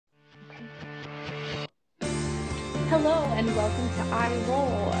Hello and welcome to I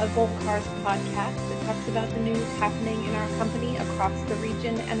Roll, a Gold Cars podcast that talks about the news happening in our company across the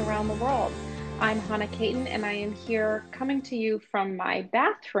region and around the world. I'm Hannah Caton and I am here coming to you from my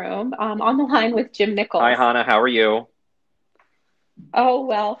bathroom on the line with Jim Hi, Nichols. Hannah. How are you? Oh,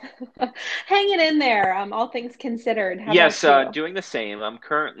 well, hanging in there, all things considered. How Yes, about you? doing the same. I'm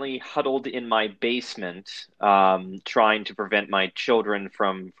currently huddled in my basement, trying to prevent my children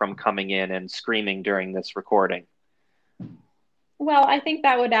from coming in and screaming during this recording. Well, I think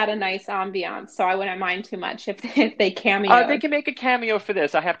that would add a nice ambiance, so I wouldn't mind too much if if they They cameoed. can make a cameo for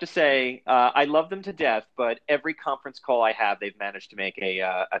this. I have to say, I love them to death, but every conference call I have, they've managed to make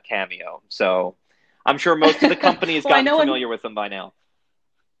a cameo. So I'm sure most of the company has Well, I gotten know when familiar with them by now.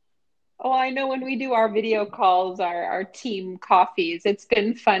 Oh, I know when we do our video calls, our team coffees, it's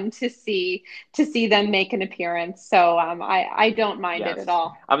been fun to see them make an appearance. So I don't mind it at Yes,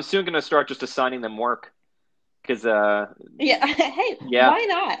 all. I'm soon going to start just assigning them work because, Yeah, hey, yeah, why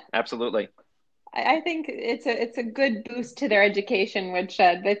not? absolutely. I think it's a good boost to their education, which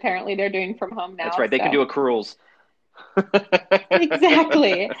apparently they're doing from home That's now. right. They can do So accruals.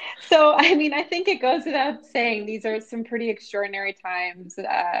 exactly. So, I mean, I think it goes without saying these are some pretty extraordinary times.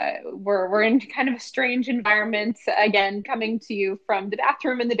 We're in kind of a strange environment again, coming to you from the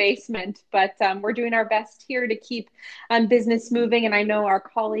bathroom in the basement, but we're doing our best here to keep business moving. And I know our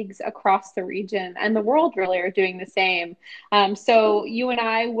colleagues across the region and the world really are doing the same. So, you and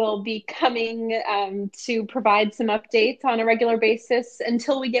I will be coming to provide some updates on a regular basis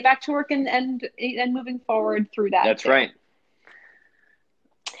until we get back to work and moving forward through that That's too. right.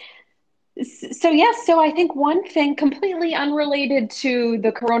 So yes, so I think one thing completely unrelated to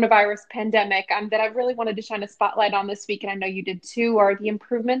the coronavirus pandemic that I really wanted to shine a spotlight on this week, and I know you did too, are the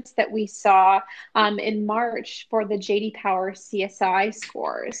improvements that we saw in March for the JD Power CSI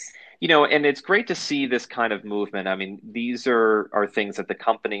scores. And it's great to see this kind of movement. I mean, these are things that the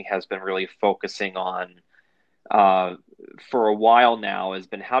company has been really focusing on uh, for a while now, has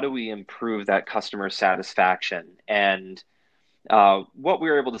been how do we improve that customer satisfaction? And what we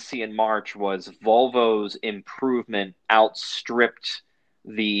were able to see in March was Volvo's improvement outstripped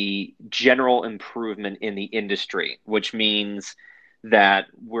the general improvement in the industry, which means that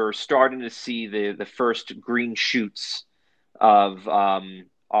we're starting to see the first green shoots of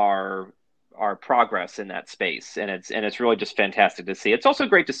our progress in that space, and it's really just fantastic to see. It's also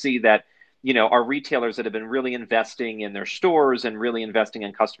great to see that our retailers that have been really investing in their stores and really investing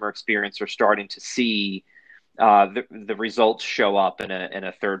in customer experience are starting to see the results show up in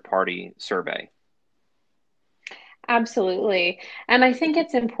a third party survey. Absolutely. And I think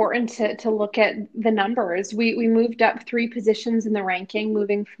it's important to look at the numbers. We moved up three positions in the ranking,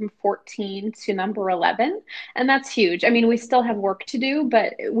 moving from 14 to number 11. And that's huge. I mean, we still have work to do,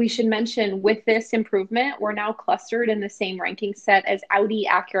 but we should mention with this improvement, we're now clustered in the same ranking set as Audi,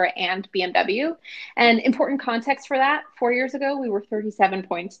 Acura, and BMW. And important context for that, 4 years ago, we were 37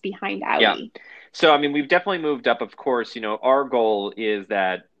 points behind Yeah. Audi. So I mean, we've definitely moved up. Of course, our goal is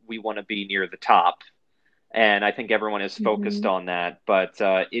that we want to be near the top, and I think everyone is focused Mhm. on that. But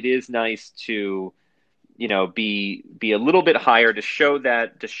it is nice to be a little bit higher to show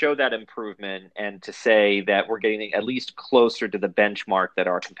that improvement and to say that we're getting at least closer to the benchmark that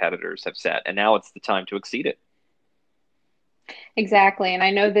our competitors have set, and now it's the time to exceed it. Exactly. And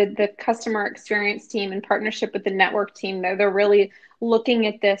I know that the customer experience team in partnership with the network team, they're really looking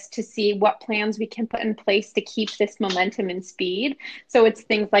at this to see what plans we can put in place to keep this momentum and speed. So it's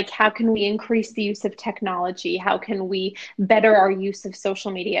things like how can we increase the use of technology? How can we better our use of social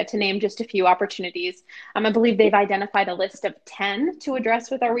media, to name just a few opportunities. I believe they've identified a list of 10 to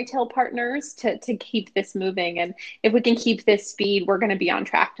address with our retail partners to keep this moving. And if we can keep this speed, we're going to be on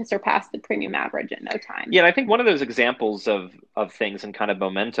track to surpass the premium average in no time. Yeah, and I think one of those examples of things and kind of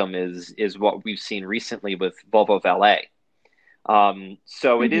momentum is what we've seen recently with Volvo Valet.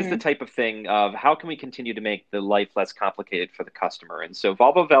 So it is the Hmm. type of thing of how can we continue to make the life less complicated for the customer. And so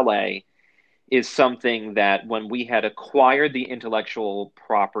Volvo Valet is something that when we had acquired the intellectual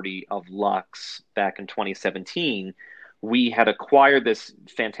property of Lux back in 2017, we had acquired this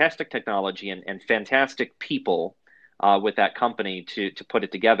fantastic technology and fantastic people with that company to put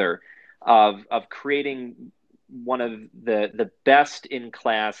it together of creating one of the best in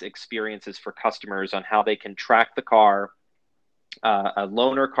class experiences for customers on how they can track the car, a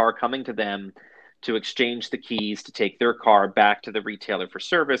loaner car coming to them to exchange the keys to take their car back to the retailer for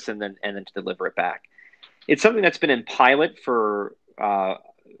service and then to deliver it back. It's something that's been in pilot for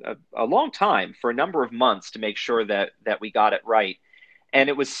a long time, for a number of months, to make sure that we got it right. And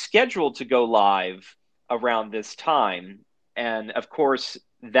it was scheduled to go live around this time, and of course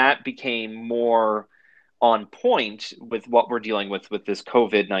that became more on point with what we're dealing with this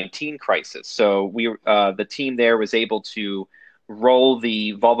COVID-19 crisis. So the team there was able to roll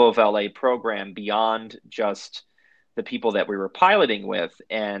the Volvo Valet program beyond just the people that we were piloting with.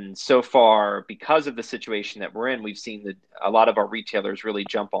 And so far, because of the situation that we're in, we've seen that a lot of our retailers really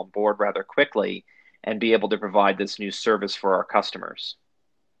jump on board rather quickly and be able to provide this new service for our customers.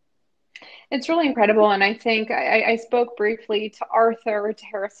 It's really incredible. And I think I spoke briefly to Arthur, to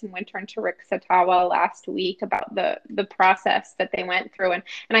Harrison Winter, and to Rick Satawa last week about the process that they went through. And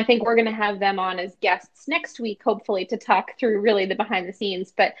I think we're going to have them on as guests next week, hopefully, to talk through really the behind the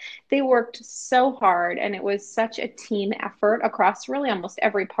scenes. But they worked so hard, and it was such a team effort across really almost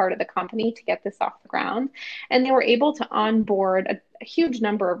every part of the company to get this off the ground. And they were able to onboard a huge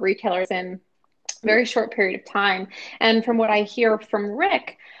number of retailers in a very short period of time. And from what I hear from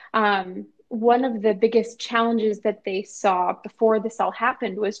Rick, one of the biggest challenges that they saw before this all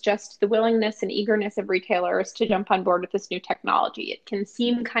happened was just the willingness and eagerness of retailers to jump on board with this new technology. It can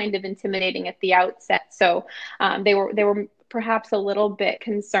seem kind of intimidating at the outset, so they were perhaps a little bit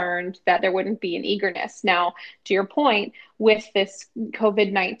concerned that there wouldn't be an eagerness. Now, to your point, with this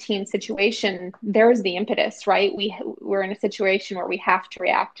COVID-19 situation, there's the impetus, right? We're in a situation where we have to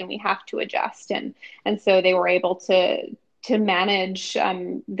react and we have to adjust, and so they were able to manage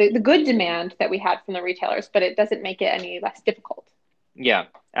the good demand that we had from the retailers, but it doesn't make it any less difficult. Yeah,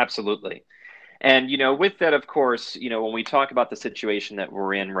 absolutely. And, with that, of course, when we talk about the situation that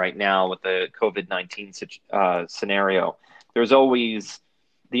we're in right now with the COVID-19 scenario, there's always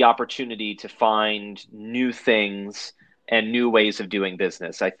the opportunity to find new things and new ways of doing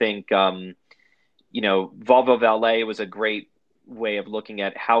business. I think, Volvo Valet was a great way of looking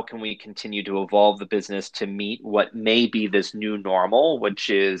at how can we continue to evolve the business to meet what may be this new normal, which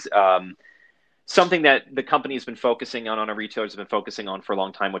is something that the company has been focusing on our retailers have been focusing on for a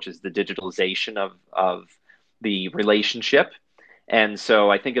long time, which is the digitalization of the relationship. And so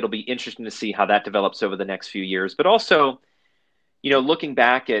I think it'll be interesting to see how that develops over the next few years. But also, looking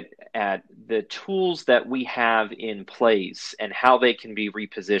back at the tools that we have in place and how they can be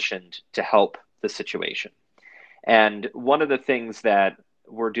repositioned to help the situation. And one of the things that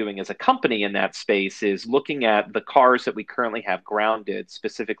we're doing as a company in that space is looking at the cars that we currently have grounded,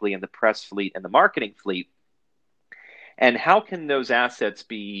 specifically in the press fleet and the marketing fleet, and how can those assets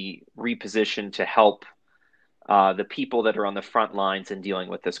be repositioned to help the people that are on the front lines in dealing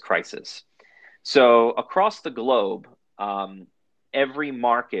with this crisis. So across the globe, every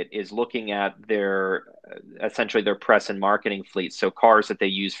market is looking at essentially their press and marketing fleet, so cars that they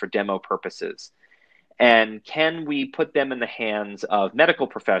use for demo purposes. And can we put them in the hands of medical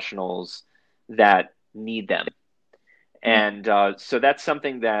professionals that need them? And so that's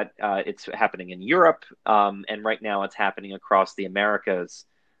something that it's happening in Europe, and right now it's happening across the Americas,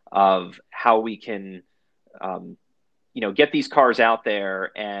 of how we can, get these cars out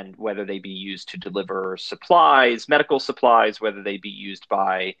there, and whether they be used to deliver supplies, medical supplies, whether they be used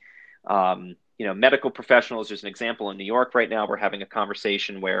by, medical professionals. There's an example in New York right now. We're having a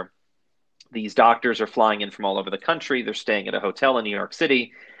conversation where these doctors are flying in from all over the country. They're staying at a hotel in New York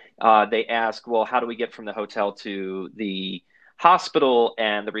City. They ask, well, how do we get from the hotel to the hospital?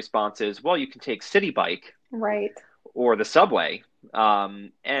 And the response is, well, you can take City Bike, right, or the subway.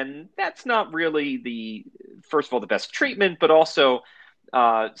 And that's not really first of all, the best treatment, but also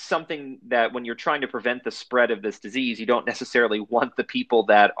something that when you're trying to prevent the spread of this disease, you don't necessarily want the people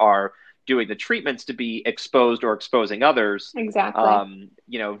that are doing the treatments to be exposed or exposing others, exactly.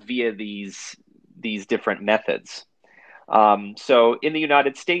 Via these different methods. So in the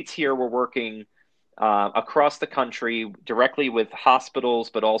United States here, we're working across the country directly with hospitals,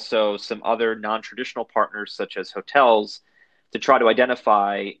 but also some other non-traditional partners such as hotels, to try to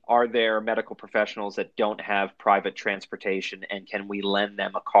identify, are there medical professionals that don't have private transportation, and can we lend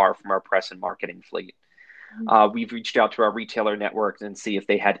them a car from our press and marketing fleet? We've reached out to our retailer networks and see if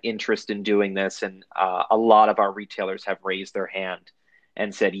they had interest in doing this. And a lot of our retailers have raised their hand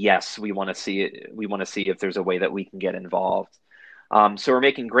and said, yes, we want to see it. We want to see if there's a way that we can get involved. So we're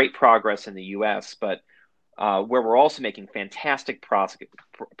making great progress in the US, but where we're also making fantastic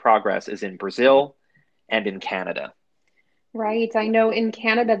progress is in Brazil and in Canada. Right. I know in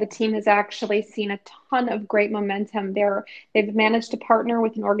Canada, the team has actually seen a ton of great momentum there. They've managed to partner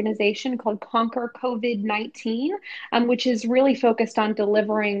with an organization called Conquer COVID-19, which is really focused on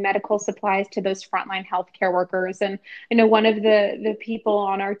delivering medical supplies to those frontline healthcare workers. And I know one of the people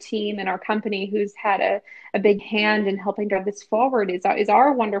on our team and our company who's had a big hand in helping drive this forward is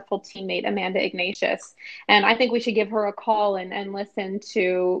our wonderful teammate, Amanda Ignatius. And I think we should give her a call and listen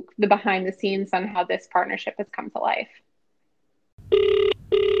to the behind the scenes on how this partnership has come to life.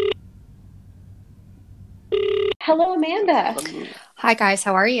 Hello, Amanda. Hi, guys.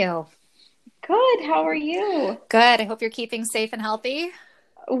 How are you? Good. How are you? Good. I hope you're keeping safe and healthy.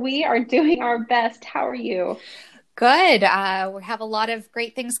 We are doing our best. How are you? Good. We have a lot of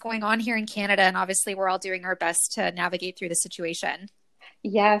great things going on here in Canada, and obviously, we're all doing our best to navigate through the situation.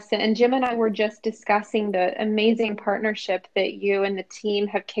 Yes, and Jim and I were just discussing the amazing partnership that you and the team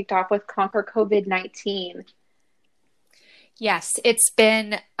have kicked off with Conquer COVID-19. Yes, it's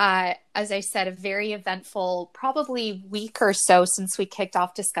been, as I said, a very eventful, probably week or so since we kicked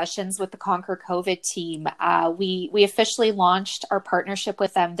off discussions with the Conquer COVID team. We officially launched our partnership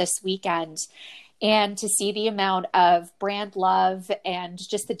with them this weekend. And to see the amount of brand love and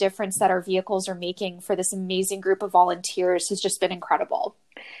just the difference that our vehicles are making for this amazing group of volunteers has just been incredible.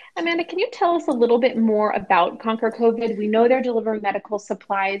 Amanda, can you tell us a little bit more about Conquer COVID? We know they're delivering medical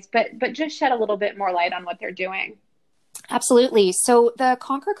supplies, but just shed a little bit more light on what they're doing. Absolutely. So the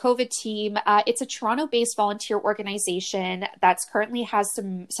Conquer COVID team, it's a Toronto-based volunteer organization that's currently has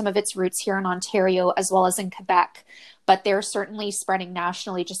some of its roots here in Ontario as well as in Quebec, but they're certainly spreading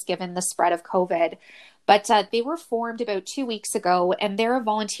nationally just given the spread of COVID. But they were formed about 2 weeks ago, and they're a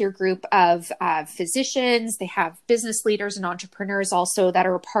volunteer group of physicians. They have business leaders and entrepreneurs also that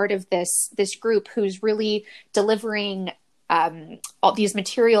are a part of this group who's really delivering all these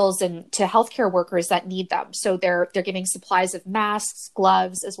materials and to healthcare workers that need them. So they're giving supplies of masks,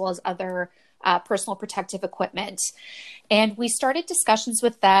 gloves, as well as other personal protective equipment. And we started discussions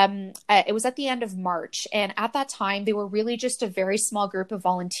with them. It was at the end of March. And at that time, they were really just a very small group of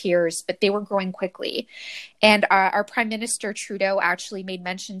volunteers, but they were growing quickly. And our Prime Minister Trudeau actually made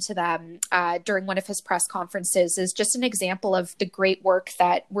mention to them during one of his press conferences as just an example of the great work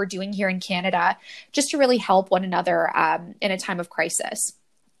that we're doing here in Canada, just to really help one another in a time of crisis.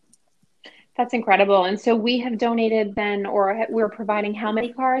 That's incredible. And so we have donated then, or we're providing how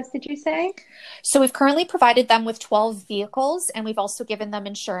many cars, did you say? So we've currently provided them with 12 vehicles, and we've also given them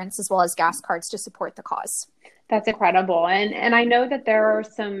insurance as well as gas cards to support the cause. That's incredible. And I know that there are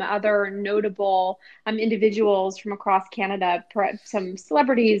some other notable individuals from across Canada, some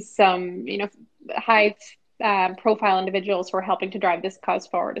celebrities, some, high profile individuals who are helping to drive this cause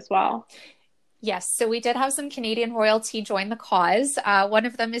forward as well. Yes, so we did have some Canadian royalty join the cause. One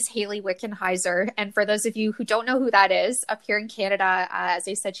of them is Hayley Wickenheiser. And for those of you who don't know who that is, up here in Canada, as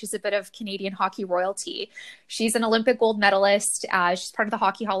I said, she's a bit of Canadian hockey royalty. She's an Olympic gold medalist. She's part of the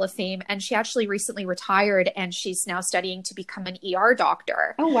Hockey Hall of Fame. And she actually recently retired and she's now studying to become an ER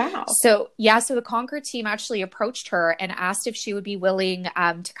doctor. Oh, wow. So the Conquer team actually approached her and asked if she would be willing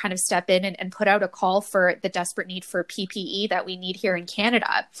to kind of step in and put out a call for the desperate need for PPE that we need here in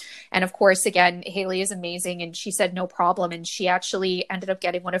Canada. And of course, again, Hayley is amazing and she said no problem. And she actually ended up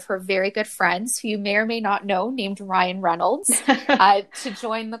getting one of her very good friends who you may or may not know named Ryan Reynolds to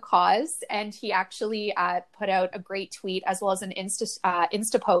join the cause. And he actually put out a great tweet as well as an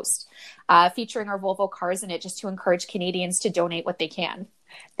Insta post featuring our Volvo cars in it just to encourage Canadians to donate what they can.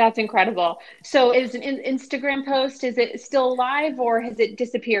 That's incredible. So is an Instagram post, is it still live or has it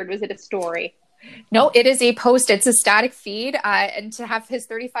disappeared? Was it a story? No, it is a post. It's a static feed. And to have his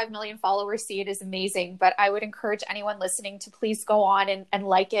 35 million followers see it is amazing. But I would encourage anyone listening to please go on and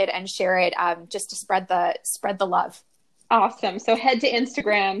like it and share it just to spread the love. Awesome. So head to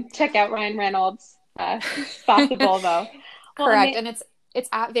Instagram, check out Ryan Reynolds. Stop the Volvo. Correct. And it's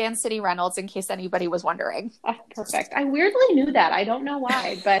at Van City Reynolds in case anybody was wondering. Perfect. I weirdly knew that. I don't know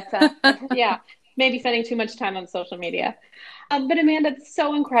why, but yeah, maybe spending too much time on social media. But Amanda, it's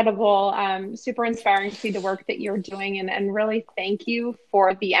so incredible, super inspiring to see the work that you're doing and really thank you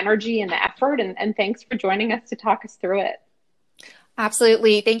for the energy and the effort and thanks for joining us to talk us through it.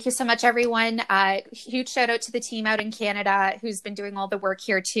 Absolutely. Thank you so much, everyone. Huge shout out to the team out in Canada who's been doing all the work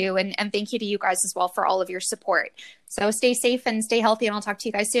here too. And thank you to you guys as well for all of your support. So stay safe and stay healthy and I'll talk to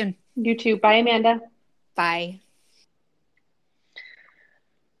you guys soon. You too. Bye, Amanda. Bye.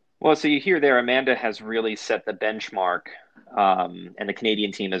 Well, so you hear there, Amanda has really set the benchmark, and the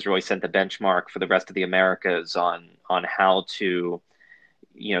Canadian team has really set the benchmark for the rest of the Americas on how to,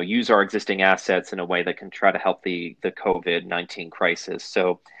 use our existing assets in a way that can try to help the COVID-19 crisis.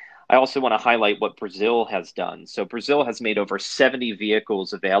 So I also want to highlight what Brazil has done. So Brazil has made over 70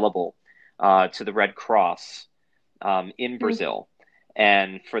 vehicles available to the Red Cross in Brazil,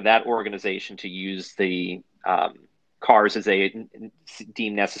 and for that organization to use the cars as they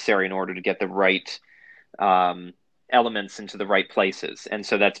deem necessary in order to get the right elements into the right places. And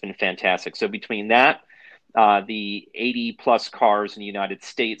so that's been fantastic. So between that, the 80 plus cars in the United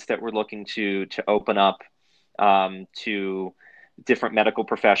States that we're looking to open up to different medical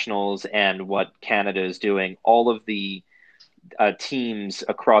professionals and what Canada is doing, all of the teams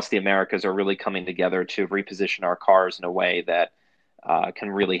across the Americas are really coming together to reposition our cars in a way that can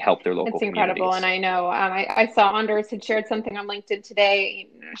really help their local It's incredible. And communities. I know I saw Anders had shared something on LinkedIn today,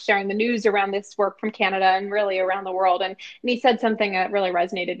 sharing the news around this work from Canada and really around the world. And he said something that really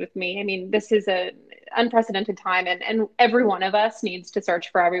resonated with me. I mean, this is an unprecedented time, and every one of us needs to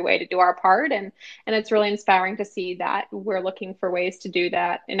search for every way to do our part. And it's really inspiring to see that we're looking for ways to do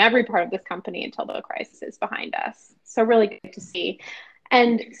that in every part of this company until the crisis is behind us. So really good to see.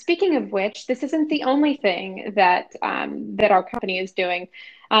 And speaking of which, this isn't the only thing that our company is doing.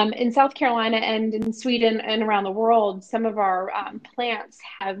 In South Carolina and in Sweden and around the world, some of our plants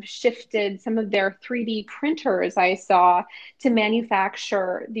have shifted some of their 3D printers, I saw, to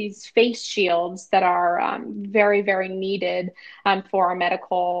manufacture these face shields that are very, very needed for our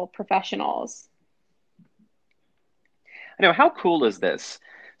medical professionals. I know, how cool is this?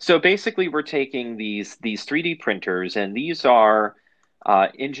 So basically, we're taking these 3D printers, and these are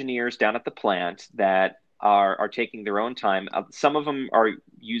engineers down at the plant that are taking their own time. Some of them are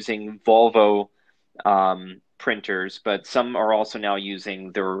using Volvo printers, but some are also now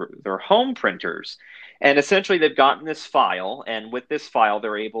using their home printers. And essentially, they've gotten this file, and with this file,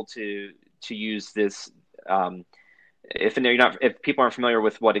 they're able to use this. If people aren't familiar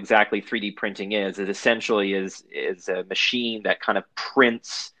with what exactly 3D printing is, it essentially is a machine that kind of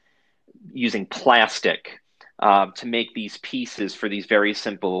prints using plastic to make these pieces for these very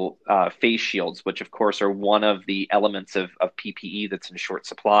simple face shields, which of course are one of the elements of PPE that's in short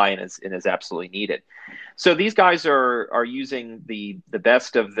supply and is absolutely needed. So these guys are using the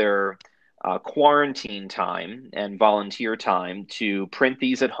best of their quarantine time and volunteer time to print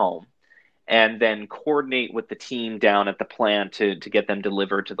these at home, and then coordinate with the team down at the plant to get them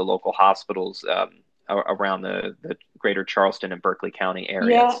delivered to the local hospitals around the greater Charleston and Berkeley County Yeah.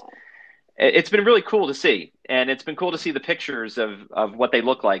 areas. It's been really cool to see, and it's been cool to see the pictures of what they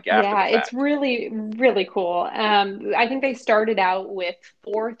look like after the Yeah, it's fact. really, really cool. I think they started out with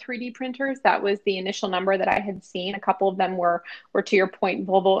four 3D printers. That was the initial number that I had seen. A couple of them were to your point,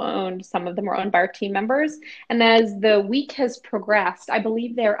 Volvo owned. Some of them were owned by our team members. And as the week has progressed, I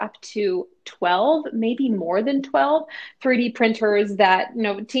believe they're up to 12, maybe more than 12 3D printers that,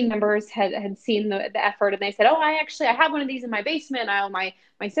 team members had seen the effort, and they said, "Oh, I have one of these in my basement.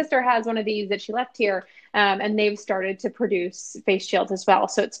 My sister has one of these that she left here." And they've started to produce face shields as well.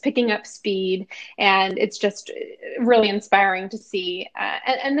 So it's picking up speed, and it's just really inspiring to see.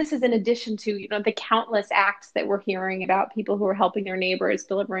 And this is in addition to the countless acts that we're hearing about people who are helping their neighbors,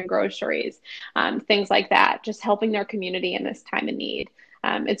 delivering groceries, things like that, just helping their community in this time of need.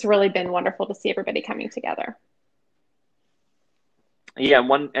 It's really been wonderful to see everybody coming together. Yeah,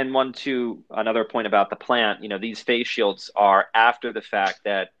 another point about the plant, these face shields are after the fact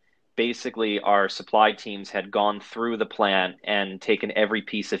that basically our supply teams had gone through the plant and taken every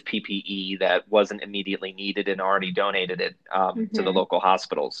piece of PPE that wasn't immediately needed and already donated it to the Hmm. local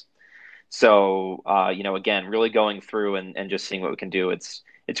hospitals. So, again, really going through and just seeing what we can do. It's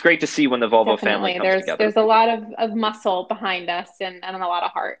great to see when the Volvo family Definitely. comes There's together. a lot of muscle behind us, and a lot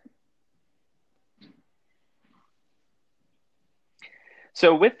of heart.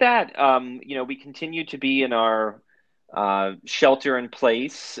 So with that, we continue to be in our shelter in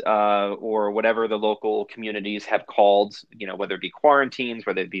place or whatever the local communities have called, whether it be quarantines,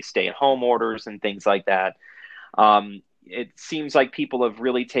 whether it be stay-at-home orders and things like that. It seems like people have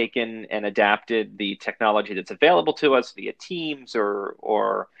really taken and adapted the technology that's available to us via Teams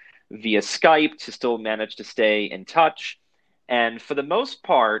or via Skype to still manage to stay in touch. And for the most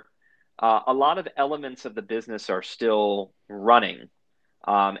part, a lot of elements of the business are still running.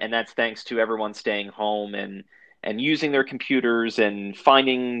 And that's thanks to everyone staying home and using their computers and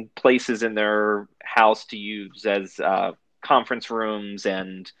finding places in their house to use as conference rooms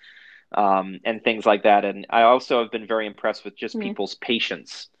and things like that. And I also have been very impressed with just Hmm. people's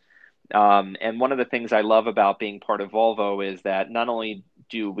patience. And one of the things I love about being part of Volvo is that not only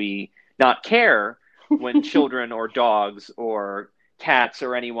do we not care when children or dogs or cats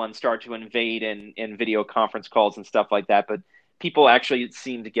or anyone start to invade in video conference calls and stuff like that, but people actually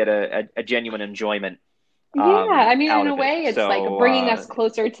seem to get a genuine enjoyment Yeah, I mean, in out a of it. way, it's like So bringing us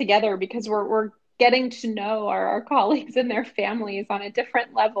closer together because we're getting to know our colleagues and their families on a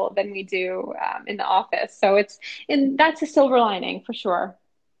different level than we do in the office. So that's a silver lining for sure.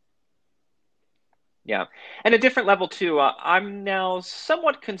 yeah, and a different level too. I'm now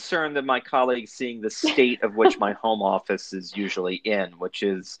somewhat concerned that my colleagues seeing the state of which my home office is usually in, which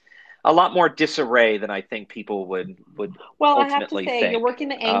is a lot more disarray than I think people would Well, I have to ultimately say, you're think. working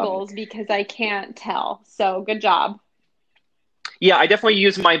the angles because I can't tell. So good job. Yeah, I definitely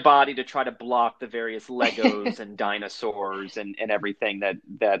use my body to try to block the various Legos and dinosaurs and everything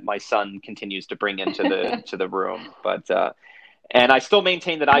that my son continues to bring into the room. But and I still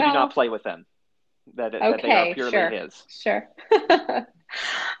maintain that I do not Well, play with them, that they are okay, purely sure, his. sure.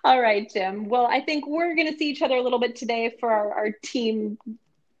 All right, Jim. Well, I think we're going to see each other a little bit today for our team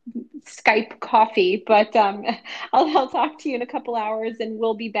Skype coffee, but I'll talk to you in a couple hours and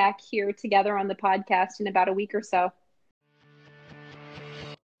we'll be back here together on the podcast in about a week or so.